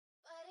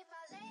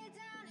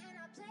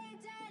play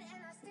dead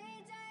and I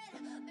stay dead.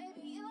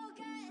 Baby, you'll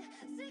get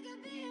sick of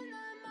being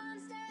the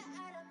monster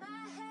out of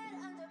my head,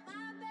 under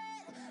my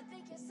bed,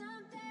 thinking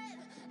something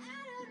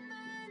out of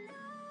my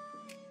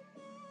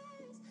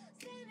nightmares,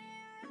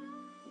 standing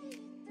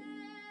right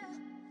there.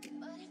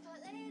 But if I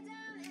lay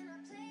down and I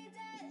play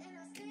dead and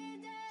I stay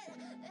dead,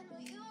 then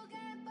will you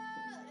get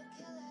bored of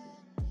killing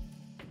me?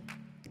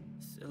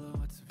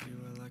 Silhouettes of you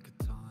are like a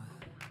taunt.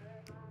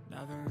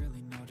 Never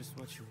really know just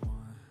what you want.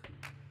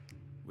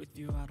 With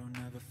you I don't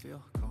ever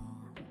feel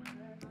calm.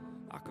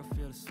 I can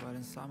feel the sweat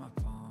inside my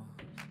palms.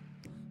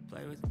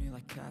 Play with me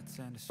like cats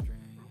and a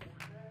string.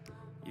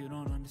 You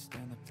don't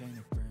understand the pain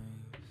it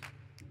brings.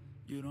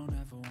 You don't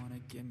ever wanna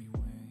give me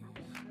wings.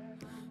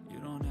 You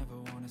don't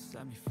ever wanna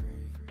set me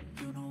free.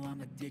 You know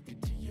I'm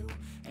addicted to you,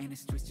 and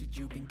it's twisted,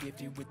 you've been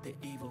gifted with the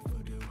evil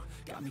voodoo.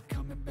 Got me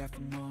coming back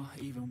for more,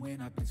 even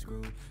when I've been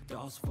screwed.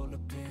 Dolls full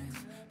of pins,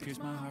 pierce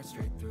my heart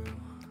straight through.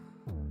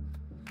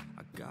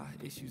 I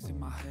got issues in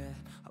my head,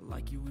 I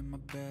like you in my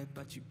bed,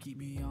 but you keep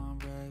me on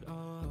red.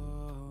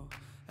 Oh,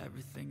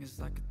 everything is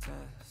like a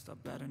test, I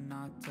better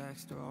not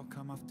text or I'll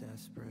come off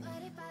desperate.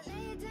 But if I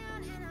lay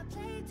down and I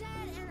play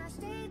dead and I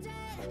stay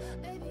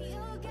dead, baby,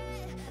 you'll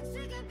get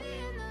sick of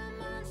being the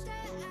monster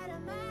out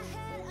of my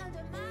head,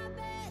 under my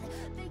bed,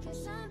 thinking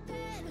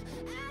something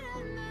out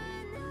of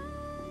my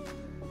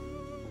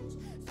nightmares,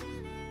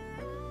 standing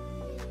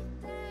right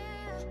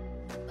there.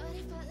 But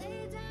if I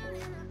lay down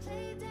and I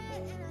play dead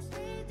and I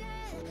stay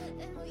dead,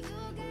 then will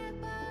you get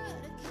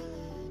bored of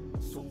killing me?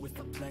 So if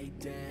I play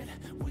dead,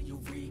 will you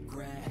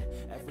regret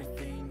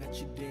everything that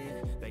you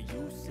did, that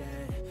you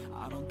said?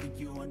 I don't think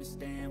you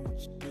understand what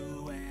you're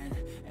doing,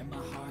 and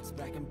my heart's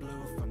black and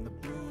blue from the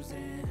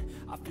bruising.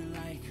 I feel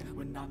like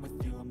when I'm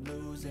with you I'm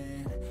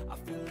losing. I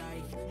feel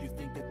like you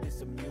think that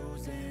this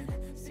amusing,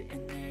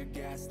 sitting there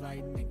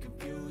gaslighting and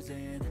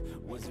confusing.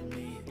 Was it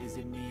me? Is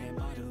it me? Am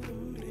I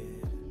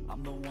deluded?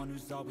 I'm the one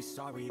who's always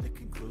sorry, the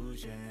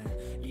conclusion,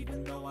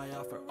 even though I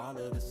offer all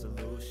of the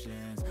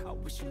solutions. I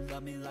wish you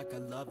loved me like I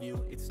love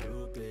you, it's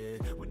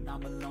stupid. When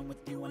I'm alone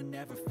with you I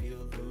never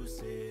feel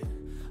lucid.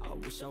 I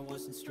wish I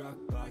wasn't struck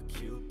by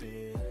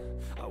Cupid.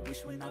 I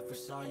wish when I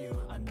first saw you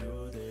I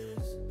knew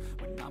this.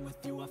 When I'm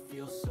with you I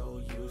feel so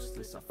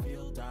useless, I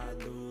feel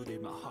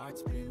diluted, my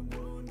heart's been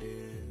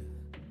wounded.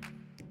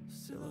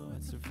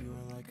 Silhouettes of you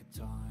are like a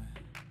taunt.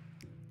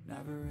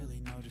 Never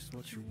really know just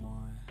what you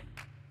want.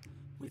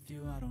 With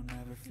you I don't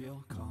ever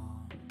feel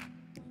calm.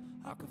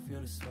 I can feel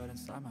the sweat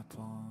inside my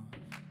palms.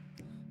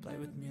 Play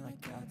with me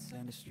like cats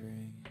and a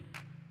string.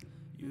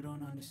 You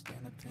don't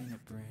understand the pain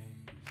it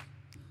brings.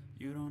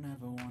 You don't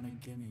ever wanna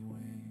give me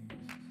wings.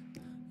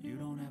 You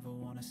don't ever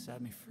wanna set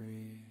me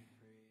free.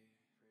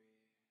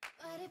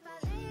 But if I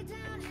lay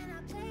down and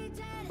I play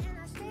dead and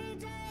I stay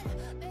dead,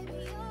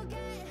 baby, you'll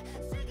get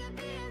sick of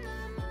being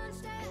the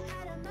monster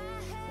out of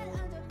my head,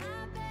 under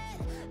my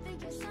bed,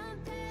 thinking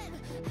something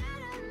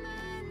out of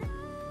my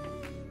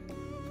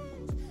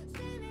nightmares,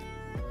 standing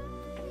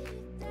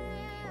right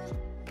there.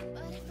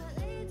 But if I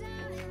lay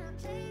down and I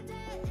play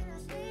dead and I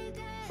stay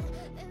dead,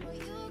 then will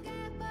you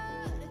get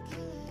bored of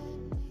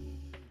killing me?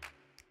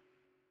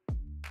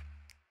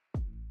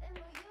 Then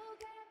will you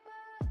get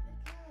bored of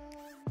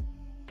killing me?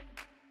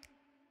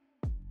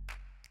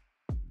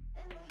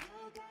 And will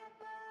you get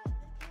bored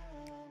of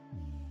killing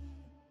me?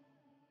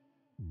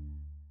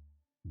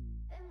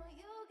 And will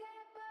you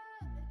get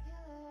bored of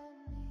killing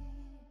me?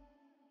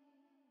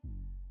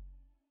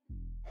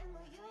 And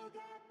will you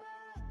get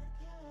bored of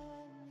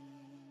killing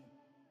me?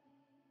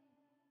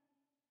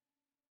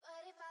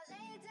 But if I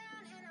lay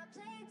down and I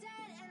play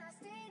dead and I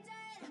stay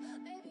dead,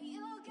 baby,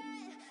 you'll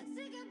get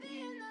sick of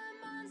being the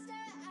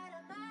monster out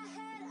of my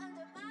head,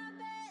 under my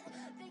bed,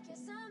 thinking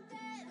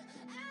something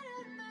out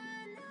of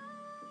my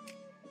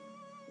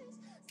nightmares,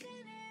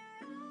 standing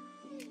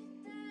right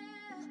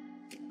there.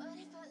 But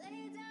if I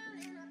lay down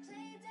and I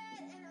play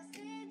dead and I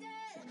stay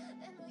dead,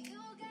 then will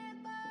you get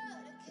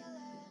bored of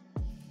killing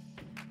me?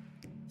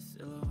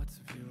 Silhouettes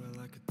of you are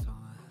like a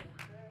taunt.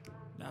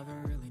 Never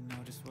really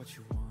know just what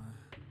you want.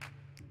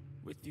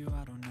 With you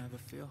I don't ever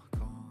feel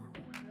calm.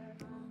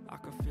 I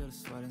can feel the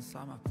sweat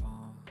inside my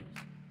palms.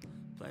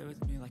 Play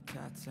with me like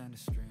cats and a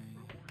string.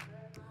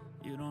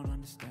 You don't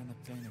understand the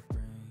pain it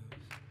brings.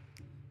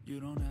 You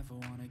don't ever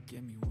wanna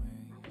give me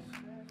wings.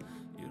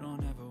 You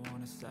don't ever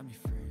wanna set me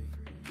free.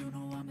 You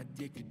know I'm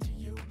addicted to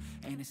you,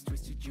 and it's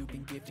twisted, you've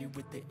been gifted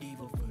with the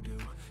evil voodoo.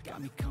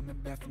 Got me coming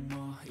back for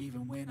more,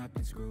 even when I've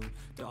been screwed.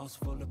 Dolls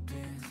full of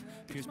pins,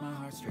 pierce my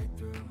heart straight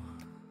through.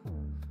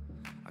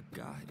 I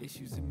got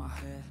issues in my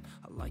head,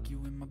 I like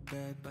you in my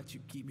bed, but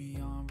you keep me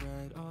on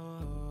red.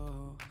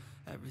 Oh,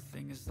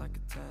 everything is like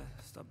a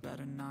test, I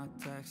better not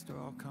text or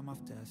I'll come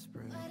off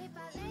desperate. But if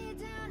I lay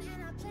down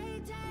and I play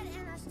dead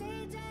and I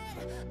stay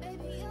dead,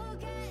 baby, you'll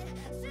get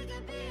sick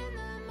of being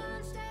the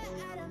monster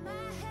out of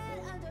my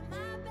head, under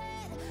my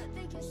bed,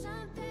 thinking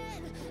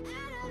something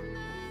out of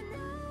my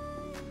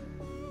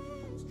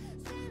nightmares,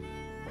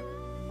 standing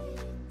right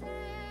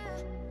there.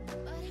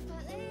 But if I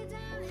lay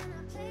down and I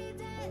play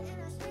dead and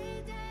I stay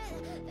dead,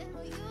 then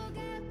will you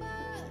get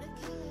bored of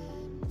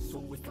killing me?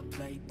 So if I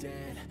play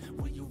dead,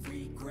 will you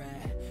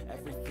regret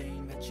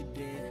everything that you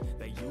did,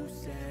 that you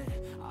said?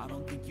 I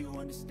don't think you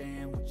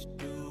understand what you're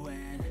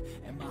doing,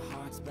 and my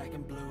heart's black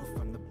and blue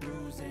from the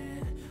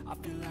bruising. I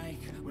feel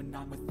like when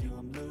I'm with you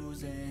I'm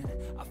losing.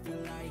 I feel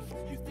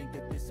like you think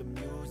that this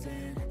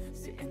amusing,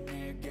 sitting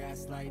there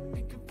gaslighting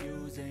and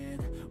confusing.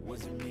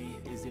 Was it me?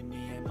 Is it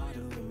me? Am I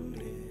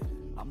deluded?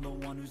 I'm the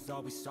one who's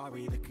always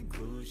sorry, the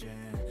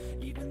conclusion.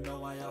 Even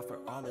though I offer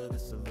all of the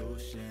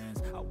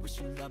solutions, I wish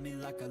you loved me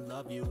like I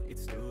love you,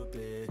 it's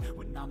stupid.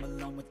 When I'm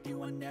alone with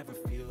you I never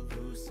feel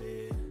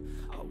lucid.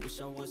 I wish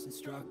I wasn't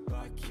struck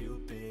by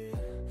Cupid.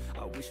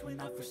 I wish when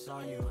I first saw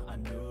you I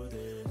knew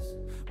this.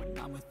 When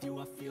I'm with you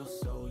I feel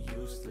so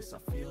useless,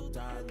 I feel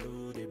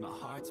diluted, my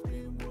heart's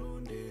been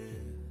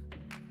wounded.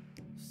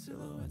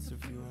 Silhouettes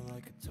of you are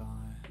like a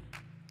taunt,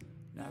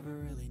 never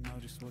really know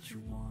just what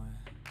you want.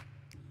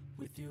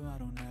 With you I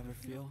don't ever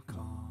feel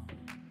calm,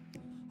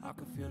 I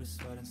can feel the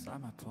sweat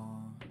inside my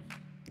palm.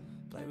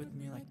 Play with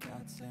me like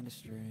cats and a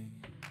string.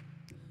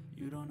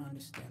 You don't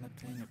understand the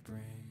pain it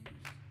brings.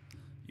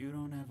 You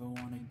don't ever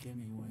wanna give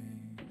me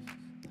wings.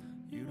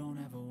 You don't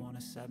ever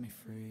wanna set me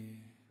free.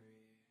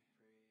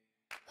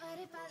 But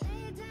if I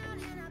lay down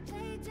and I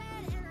play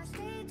dead and I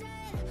stay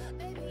dead,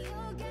 baby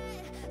you'll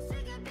get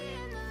sick of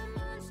being the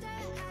monster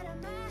out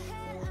of my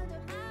head,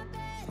 under my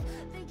bed.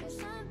 Think you're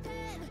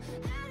something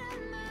out of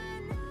my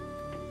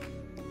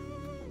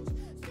nightmares.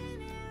 See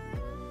me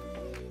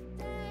right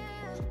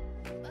there.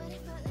 But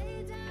if I lay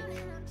down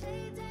and I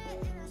play dead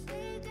and I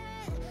stay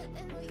dead,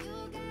 then will you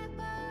get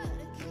bored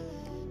of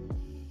killing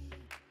me?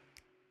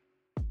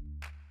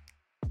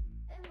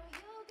 Then will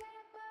you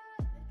get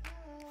bored of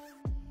killing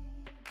me?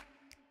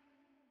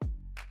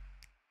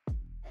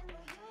 And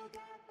will you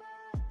get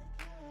bored?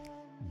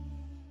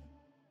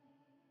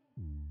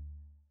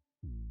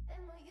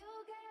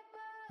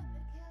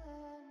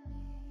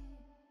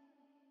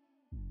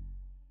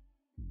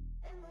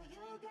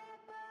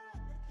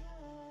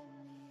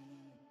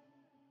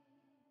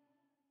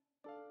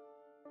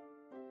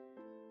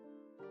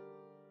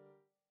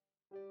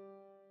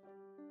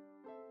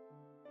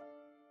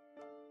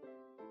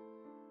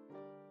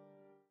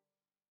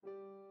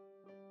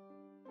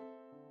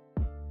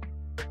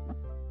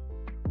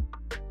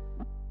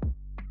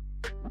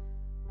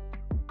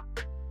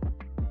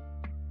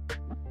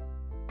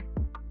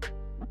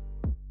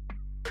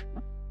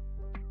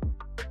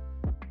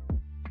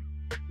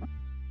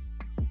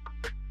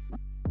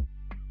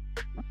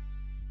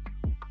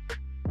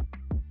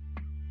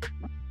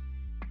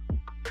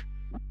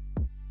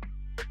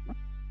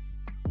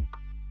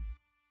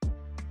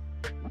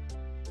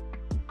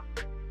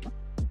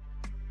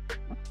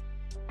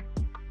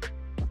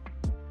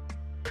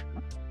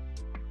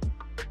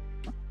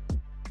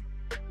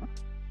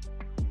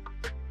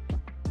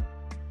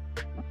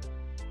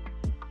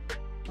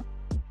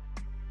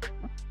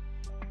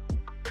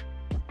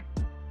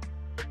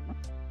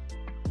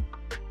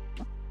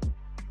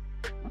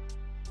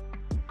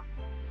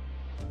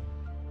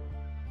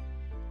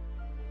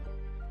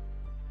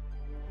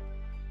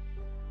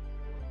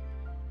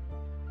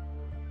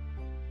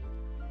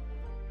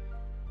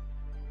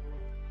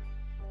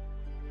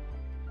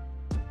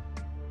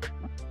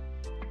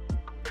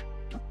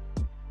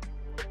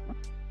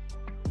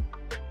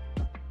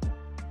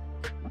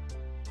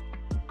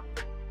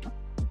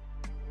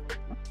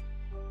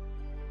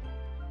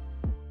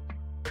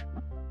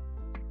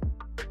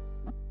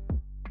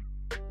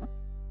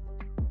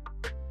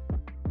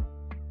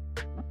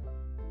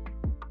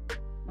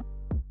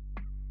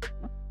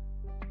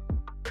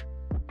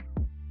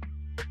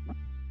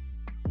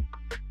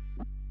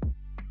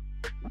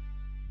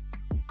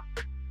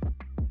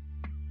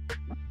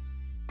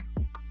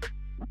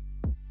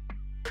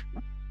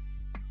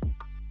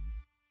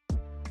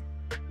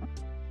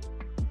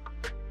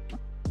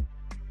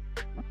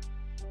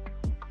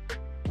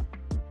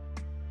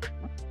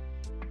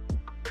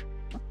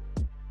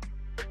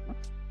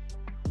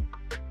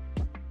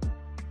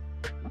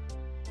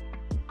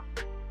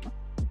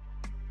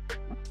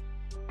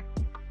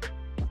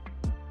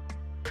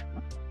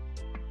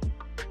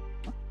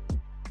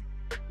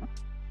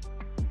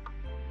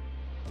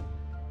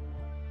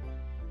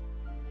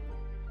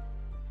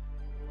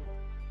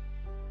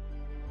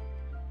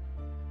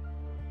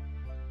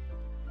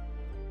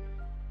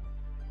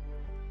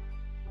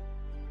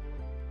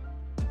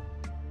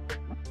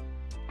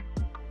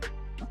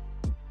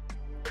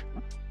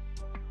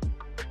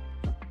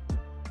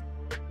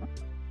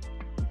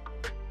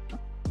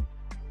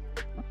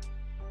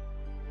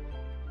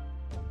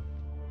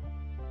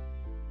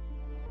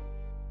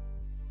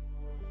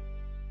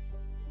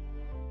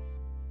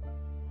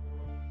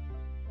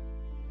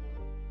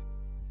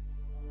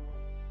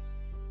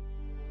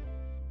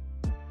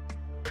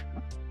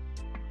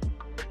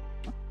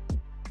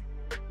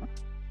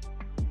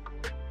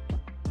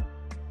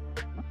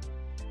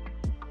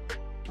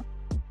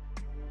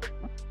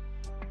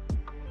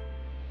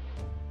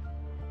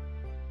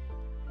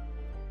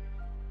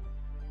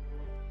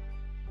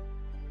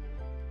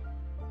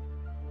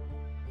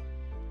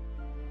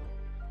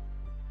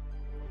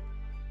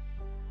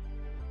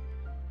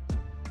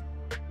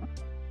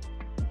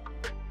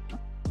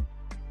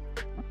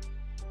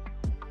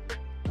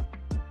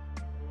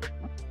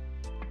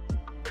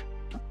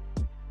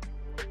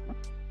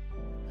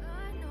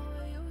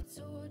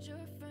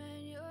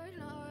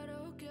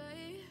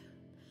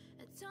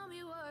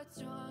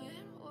 what's wrong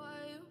and why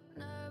you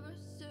never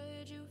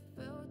said you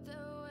felt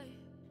that way.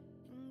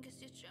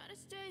 Guess you're trying to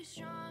stay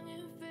strong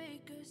and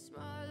fake a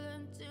smile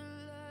until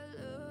I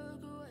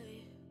look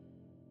away.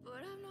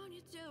 But I've known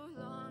you too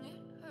long,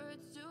 it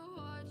hurts to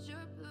watch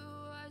your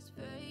blue eyes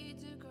fade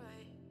to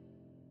gray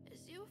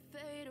as you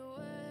fade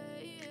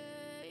away.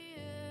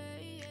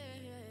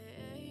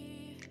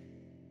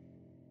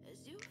 As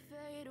you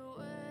fade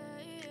away.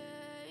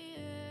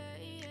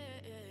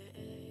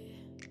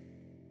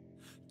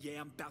 Yeah,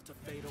 I'm about to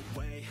fade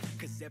away,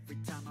 cause every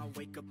time I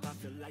wake up I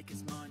feel like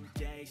it's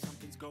Monday.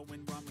 Something's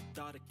going wrong with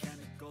all the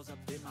chemicals up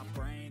in my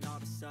brain. All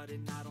of a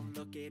sudden I don't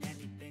look at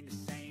anything the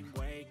same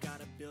way.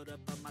 Gotta build up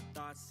of my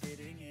thoughts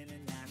sitting in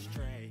an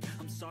ashtray.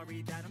 I'm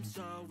sorry that I'm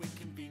so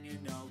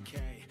inconvenient,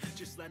 okay.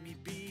 Just let me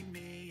be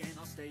me and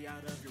I'll stay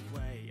out of your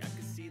way. I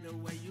can see the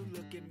way you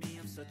look at me,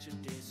 I'm such a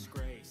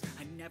disgrace.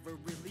 I never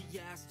really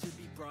asked to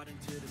be brought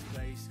into this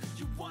place.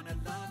 You wanna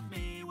love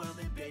me? Well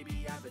then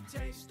baby I have a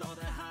taste. All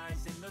the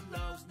highs and the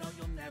lows, no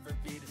you'll never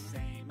be the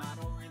same. I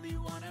don't really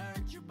wanna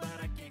hurt you but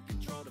I can't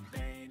control the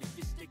pain. If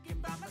you're sticking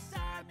by my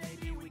side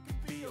maybe we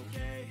could be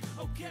okay.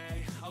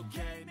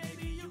 Okay,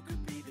 maybe you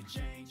could be the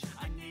change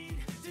I need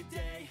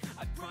today.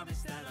 I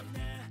promise that I've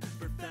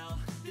never felt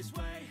this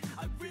way.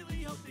 I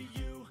really hope that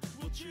you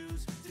will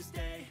choose to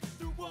stay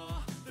through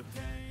all the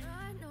pain.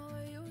 I know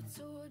you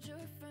told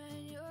your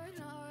friend you're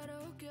not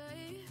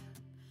okay,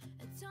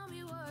 and tell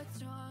me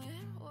what's wrong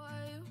and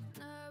why you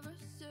never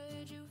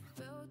said you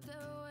felt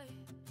that way.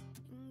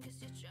 Guess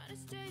you're trying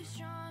to stay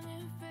strong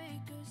and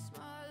fake a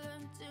smile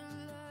until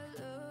I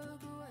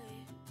look away.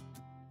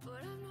 But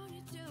I've known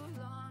you too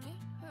long,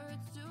 it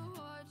hurts to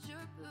watch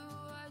your blue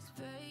eyes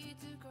fade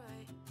to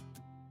gray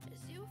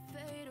as you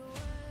fade away.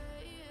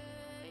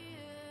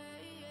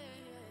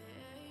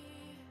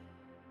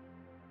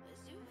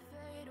 As you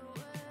fade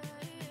away.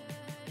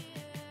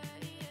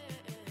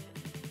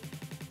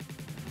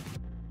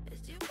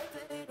 As you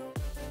fade away.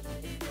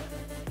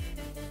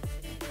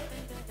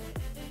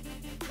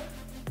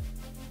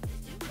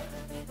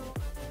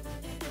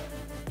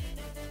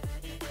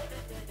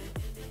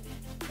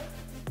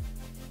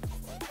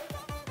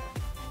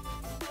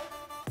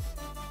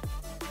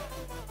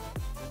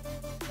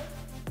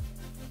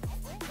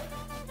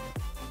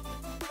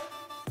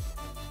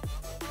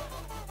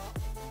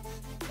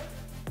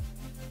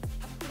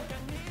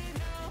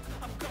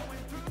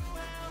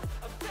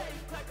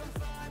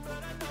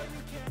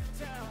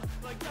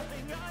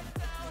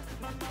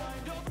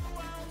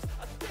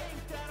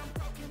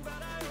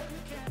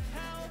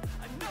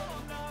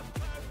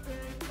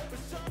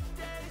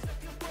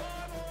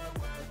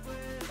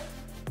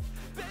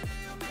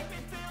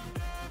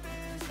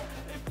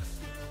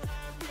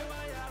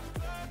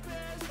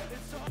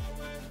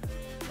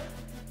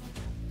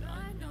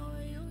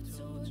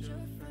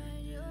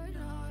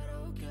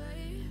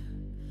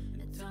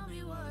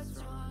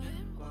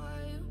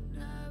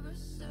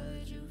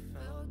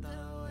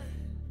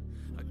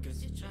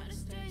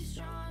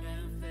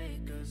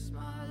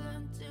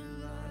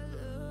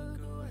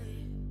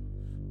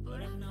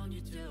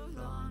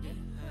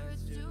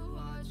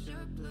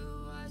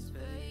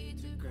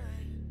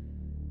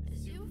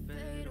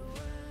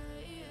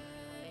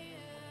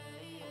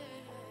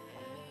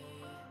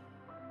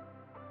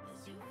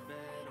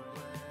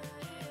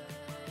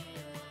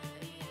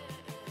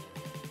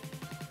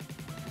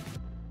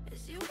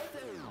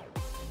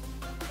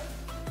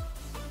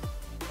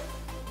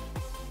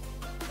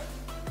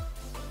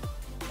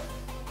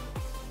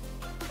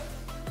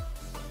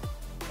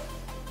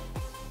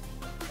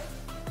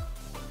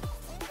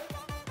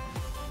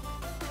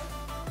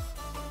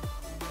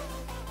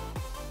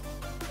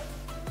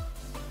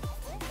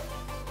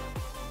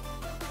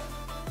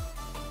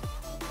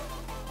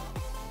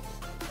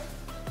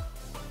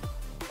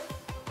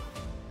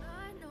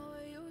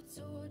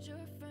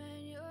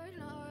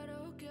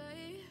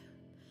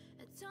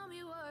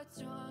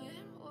 What's wrong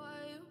and why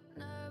you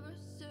never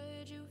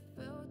said you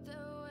felt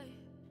that way?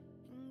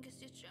 Guess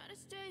you're trying to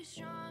stay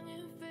strong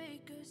and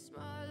fake a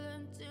smile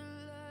until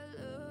I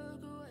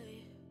look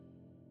away.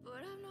 But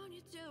I've known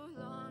you too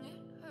long,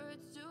 it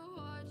hurts to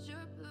watch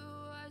your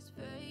blue eyes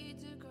fade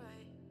to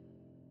gray.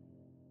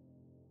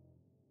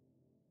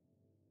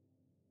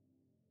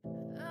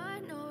 I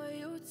know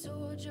you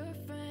told your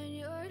friend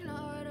you're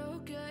not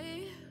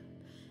okay,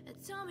 and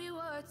tell me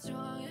what's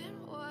wrong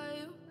and why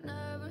you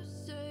never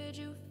said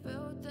you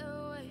felt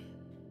that way.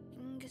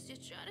 Guess you're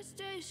trying to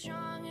stay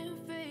strong and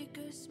fake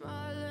a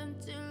smile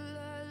until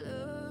I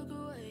look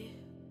away.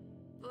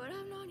 But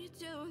I've known you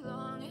too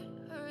long,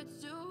 it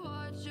hurts to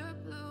watch your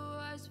blue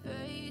eyes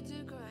fade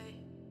to gray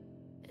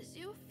as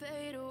you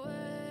fade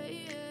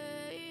away.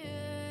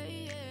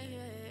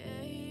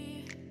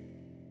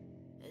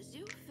 As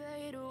you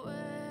fade away.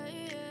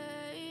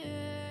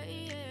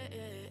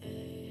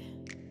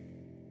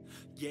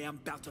 Yeah, I'm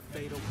about to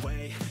fade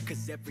away,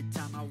 cause every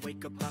time I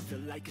wake up I feel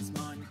like it's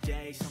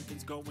Monday.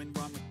 Something's going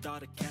wrong with all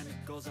the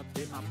chemicals up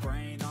in my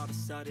brain. All of a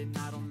sudden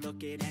I don't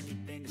look at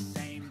anything the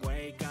same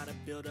way. Gotta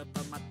build up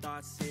of my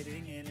thoughts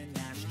sitting in an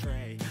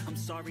ashtray. I'm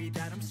sorry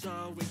that I'm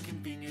so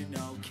inconvenient,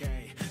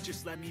 okay.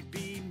 Just let me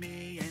be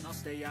me and I'll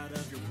stay out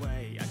of your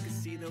way. I can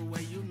see the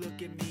way you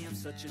look at me, I'm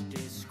such a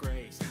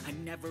disgrace. I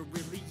never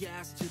really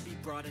asked to be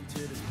brought into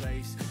this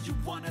place. You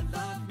wanna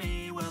love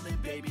me? Well then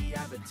baby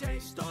have a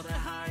taste. All the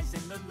highs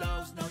and the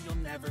lows, no you'll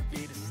never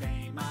be the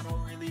same. I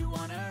don't really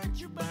wanna hurt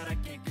you but I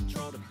can't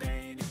control the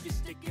pain. If you're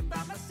sticking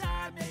by my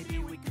side, maybe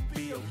we could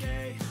be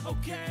okay.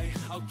 Okay,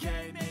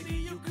 okay, maybe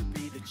you could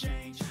be the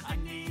change I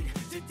need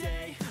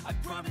today. I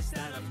promise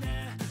that I've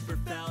never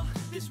felt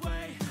this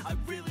way. I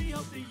really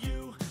hope that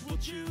you will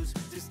choose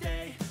to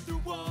stay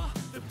through all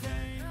the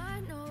pain.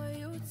 I know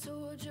you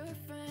told your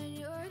friend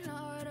you're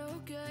not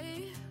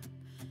okay,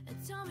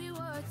 and tell me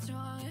what's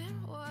wrong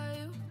and why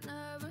you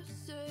never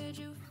said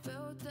you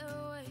felt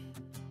that way.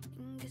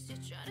 Guess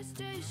you're trying to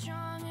stay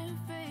strong and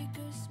fake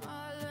a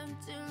smile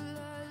until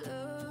I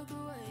look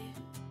away.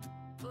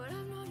 But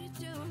I've known you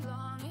too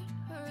long,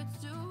 it hurts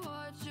to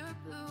watch your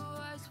blue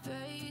eyes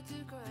fade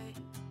to gray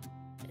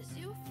as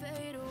you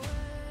fade away.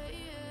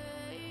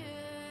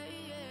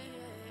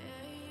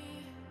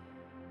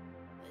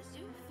 As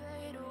you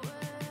fade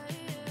away.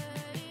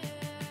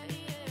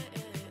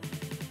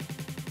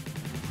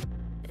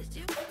 As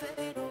you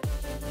fade away.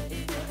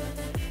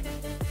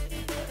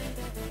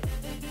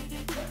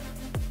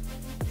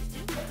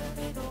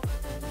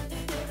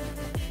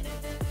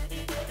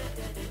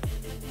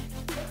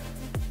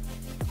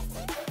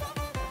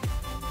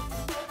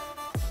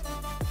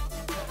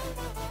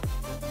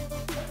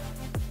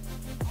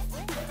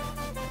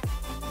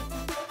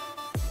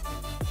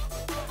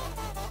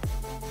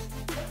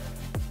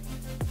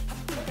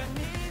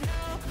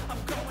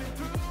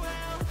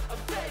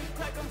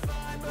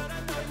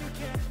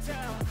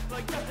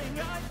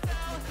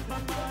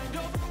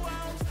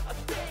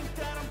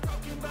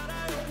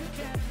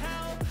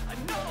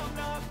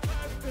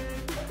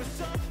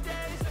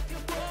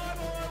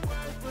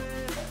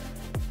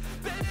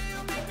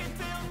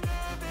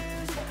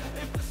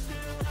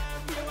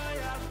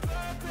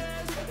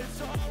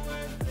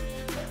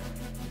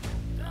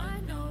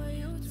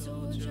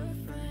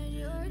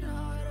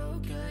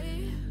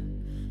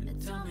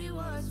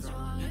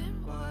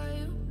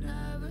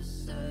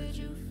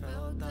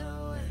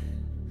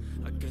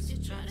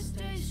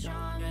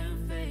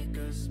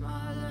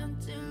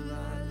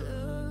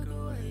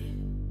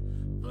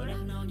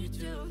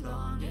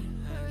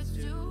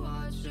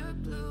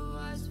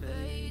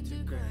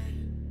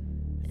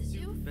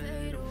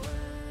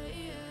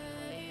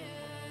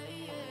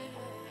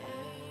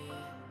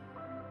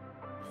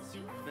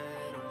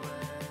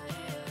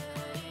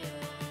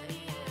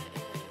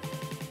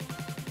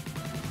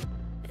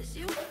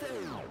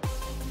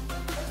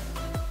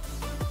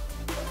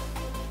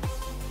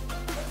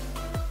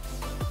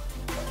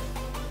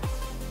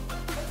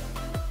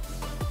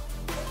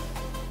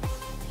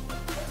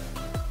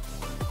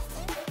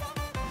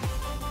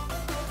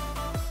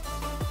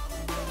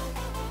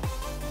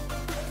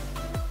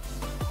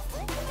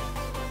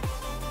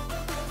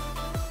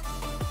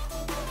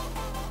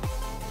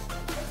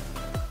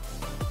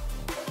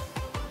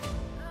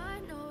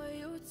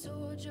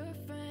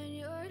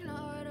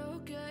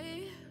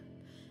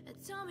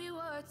 Tell me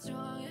what's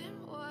wrong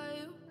and why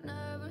you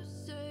never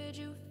said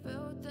you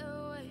felt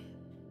that way.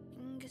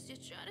 Guess you're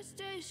trying to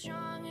stay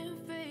strong and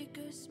fake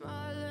a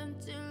smile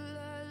until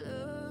I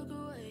look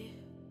away.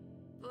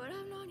 But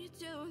I've known you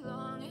too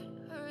long,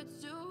 it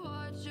hurts to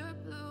watch your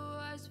blue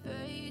eyes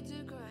fade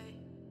to gray.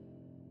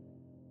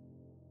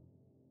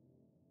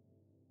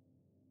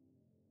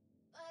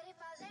 But if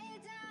I lay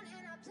down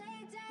and I play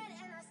dead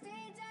and I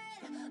stay dead,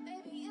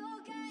 baby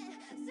you'll get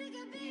sick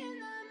of being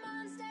the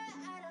monster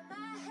out of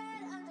my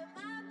head, under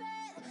my bed.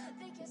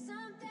 Think you're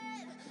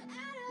something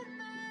out of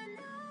my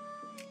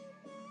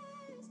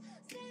nightmares,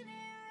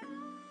 standing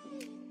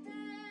right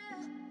there.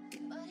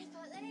 But if I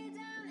lay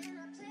down and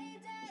I play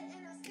dead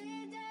and I stay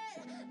dead,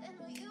 then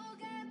will you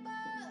get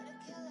bored of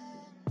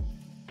killing me?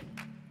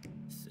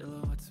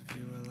 Silhouettes of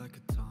you are like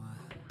a taunt.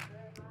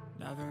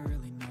 Never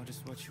really know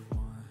just what you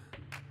want.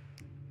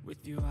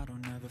 With you I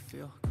don't ever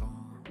feel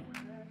calm.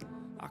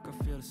 I can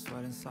feel the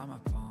sweat inside my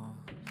palms.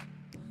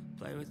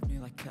 Play with me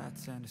like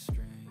cats and a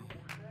string.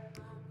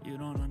 You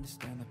don't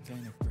understand the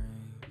pain it brings.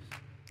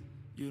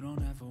 You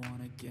don't ever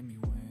wanna give me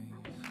wings.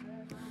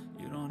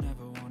 You don't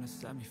ever wanna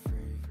set me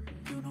free.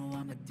 You know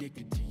I'm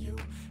addicted to you,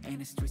 and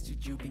it's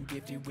twisted you've been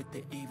gifted with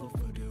the evil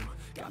voodoo.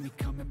 Got me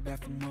coming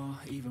back for more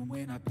even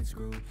when I've been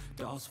screwed.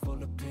 Dolls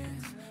full of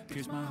pins,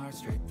 pierce my heart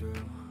straight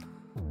through.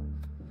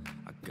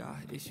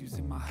 Got issues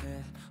in my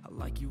head, I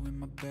like you in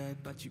my bed,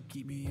 but you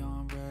keep me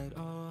on red.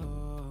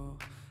 Oh,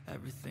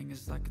 everything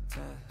is like a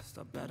test.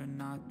 I better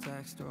not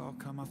text or I'll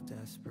come off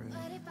desperate.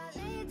 But if I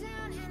lay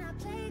down and I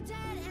play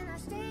dead and I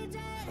stay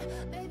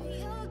dead, baby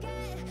you'll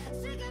get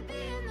sick of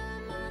being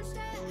the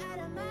monster out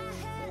of my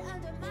head,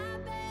 under my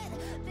bed.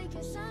 Think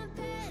you're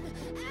something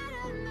out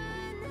of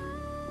my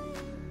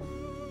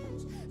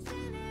nightmares,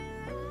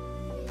 standing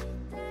right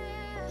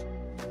there.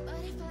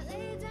 But if I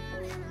lay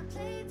down and I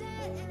play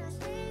dead and I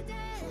stay dead,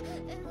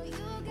 then will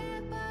you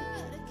get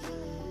bored of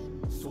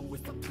killing me? So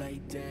if I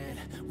play dead,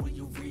 will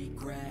you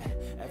regret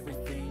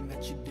everything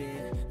that you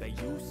did,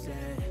 that you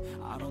said?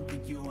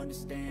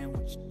 understand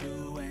what you're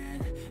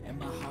doing. And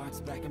my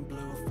heart's black and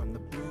blue from the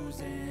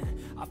bruising.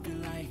 I feel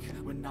like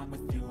when I'm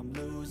with you I'm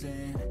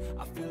losing.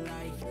 I feel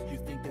like you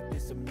think that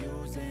this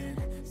amusing.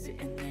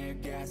 Sitting there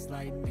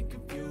gaslighting and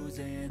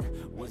confusing.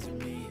 Was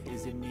it me?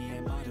 Is it me?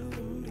 Am I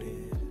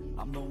deluded?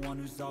 I'm the one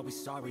who's always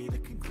sorry, the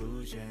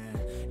conclusion.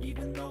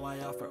 Even though I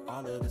offer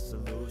all of the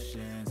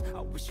solutions.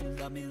 I wish you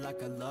loved me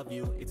like I love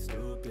you, it's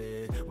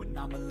stupid. When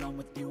I'm alone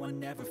with you I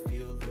never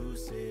feel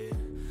lucid.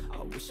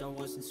 I wish I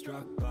wasn't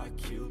struck by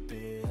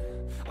Cupid.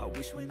 I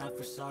wish when I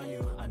first saw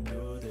you I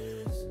knew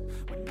this.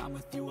 When I'm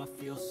with you I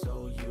feel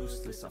so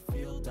useless. I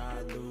feel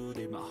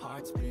diluted, my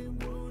heart's been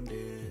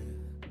wounded.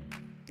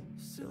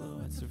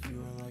 Silhouettes of you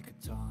are like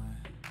a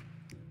taunt.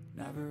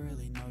 Never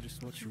really know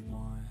just what you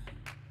want.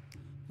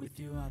 With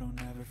you I don't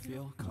ever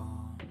feel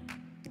calm.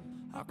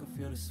 I can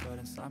feel the sweat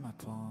inside my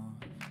palm.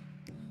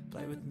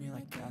 Play with me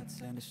like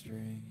cats and a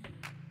string.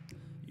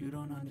 You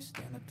don't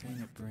understand the pain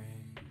it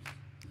brings.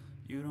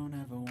 You don't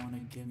ever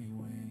wanna give me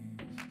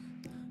wings.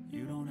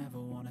 You don't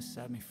ever wanna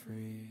set me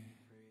free.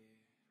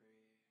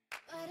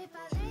 But if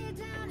I lay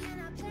down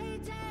and I play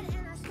dead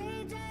and I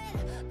stay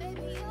dead,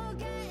 baby you'll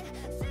get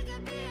sick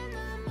of being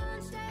the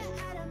monster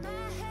out of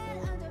my head,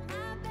 under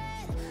my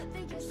bed,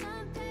 thinking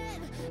something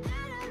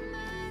out of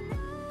my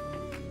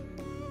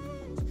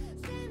nightmares.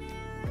 See me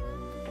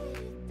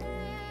right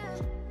there.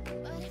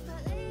 But if I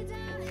lay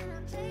down and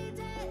I play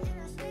dead and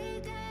I stay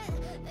dead,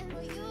 then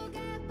will you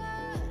get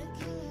bored of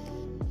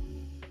killing me?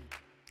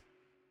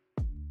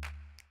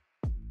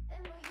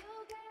 Then will you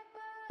get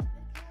bored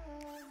of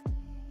killing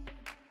me?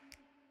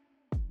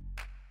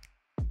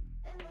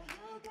 And will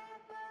you get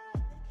bored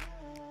of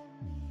killing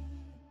me?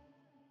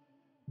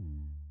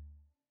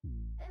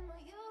 And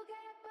will you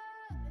get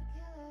bored of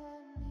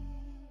killing me?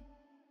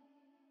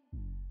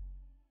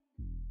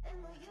 And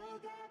will you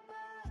get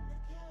bored of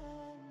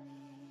killing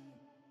me?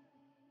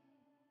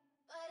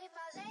 But if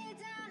I lay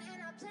down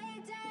and I play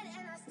dead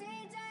and I stay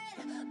dead,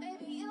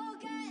 baby you'll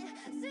get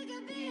sick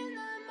of being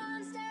the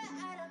monster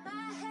out of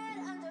my head,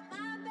 under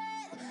my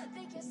bed,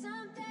 thinking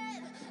something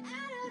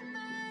out of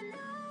my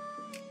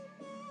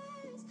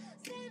nightmares.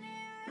 See me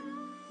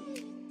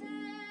right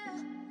there.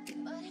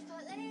 But if I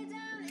lay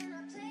down and I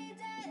play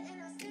dead and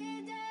I stay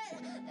dead,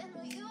 then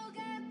will you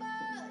get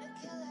bored of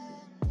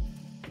killing me?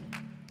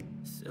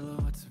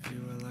 Silhouettes of you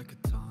are like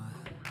a taunt.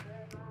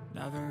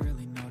 Never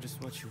really know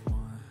just what you want.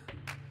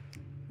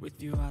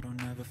 With you I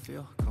don't ever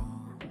feel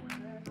calm.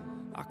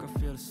 I can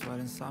feel the sweat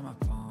inside my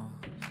palm.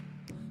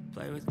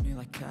 Play with me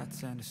like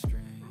cats and a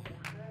string.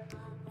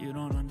 You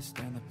don't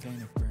understand the pain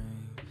it brings.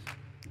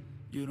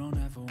 You don't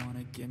ever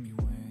wanna give me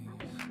wings.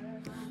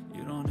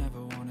 You don't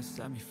ever wanna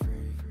set me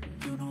free.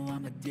 You know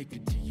I'm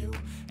addicted to you,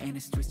 and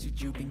it's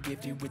twisted, you've been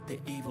gifted with the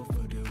evil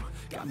voodoo.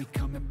 Got me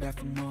coming back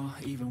for more,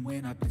 even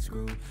when I've been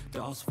screwed.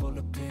 Dolls full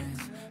of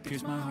pins,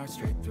 pierce my heart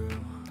straight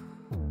through.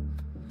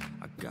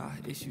 I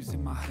got issues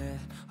in my head,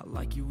 I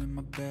like you in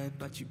my bed,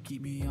 but you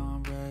keep me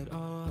on red.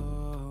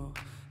 Oh,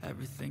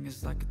 everything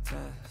is like a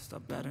test, I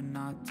better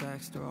not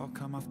text or I'll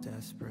come off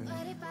desperate.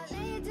 But if I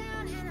lay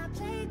down and I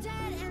play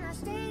dead and I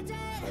stay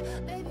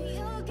dead, baby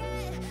you'll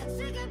get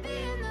sick of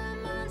being the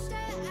monster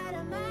out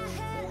of my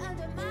head,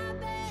 under my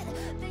bed,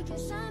 thinking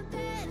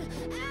something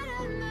out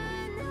of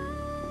my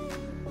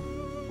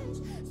nightmares.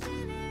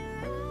 See me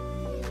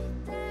right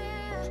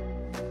there.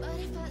 But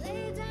if I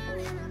lay down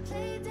and I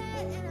play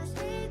dead and I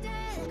stay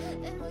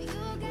dead, then will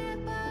you get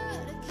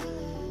bored of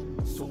killing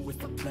me? So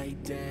if I play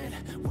dead,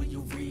 will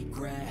you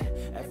regret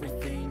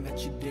everything that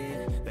you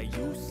did, that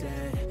you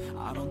said?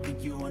 I don't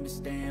think you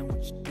understand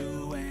what you're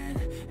doing.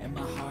 And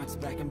my heart's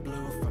black and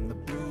blue from the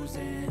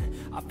bruising.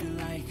 I feel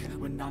like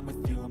when I'm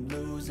with you I'm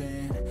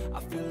losing. I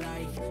feel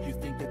like you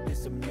think that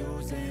this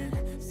amusing.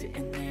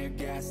 Sitting there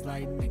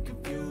gaslighting and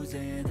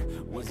confusing.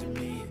 Was it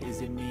me?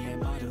 Is it me?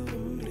 Am I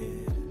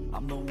deluded?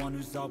 I'm the one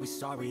who's always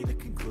sorry, the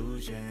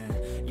conclusion.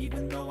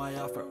 Even though I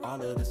offer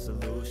all of the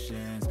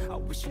solutions. I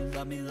wish you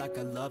loved me like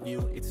I love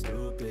you, it's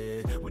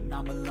stupid. When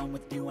I'm alone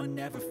with you I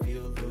never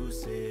feel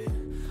lucid.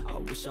 I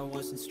wish I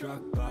wasn't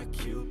struck by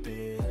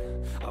Cupid.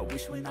 I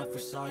wish when I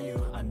first saw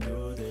you I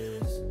knew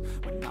this.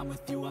 When I'm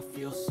with you I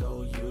feel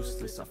so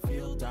useless. I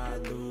feel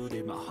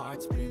diluted, my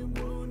heart's been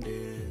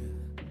wounded.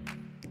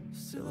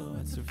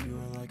 Silhouettes of you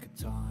are like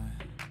a taunt.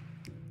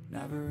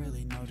 Never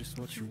really know just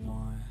what you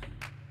want.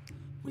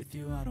 With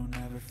you I don't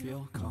ever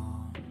feel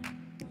calm.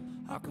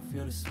 I can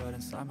feel the sweat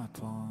inside my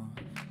palm.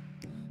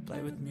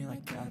 Play with me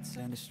like cats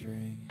and a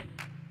string.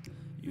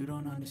 You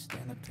don't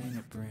understand the pain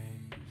it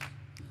brings.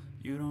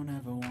 You don't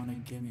ever wanna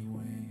give me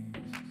wings.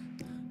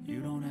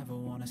 You don't ever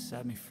wanna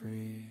set me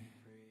free.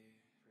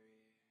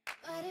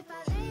 But if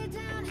I lay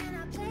down and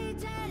I play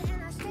dead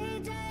and I stay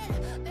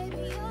dead,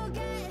 baby you'll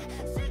get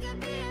sick of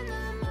being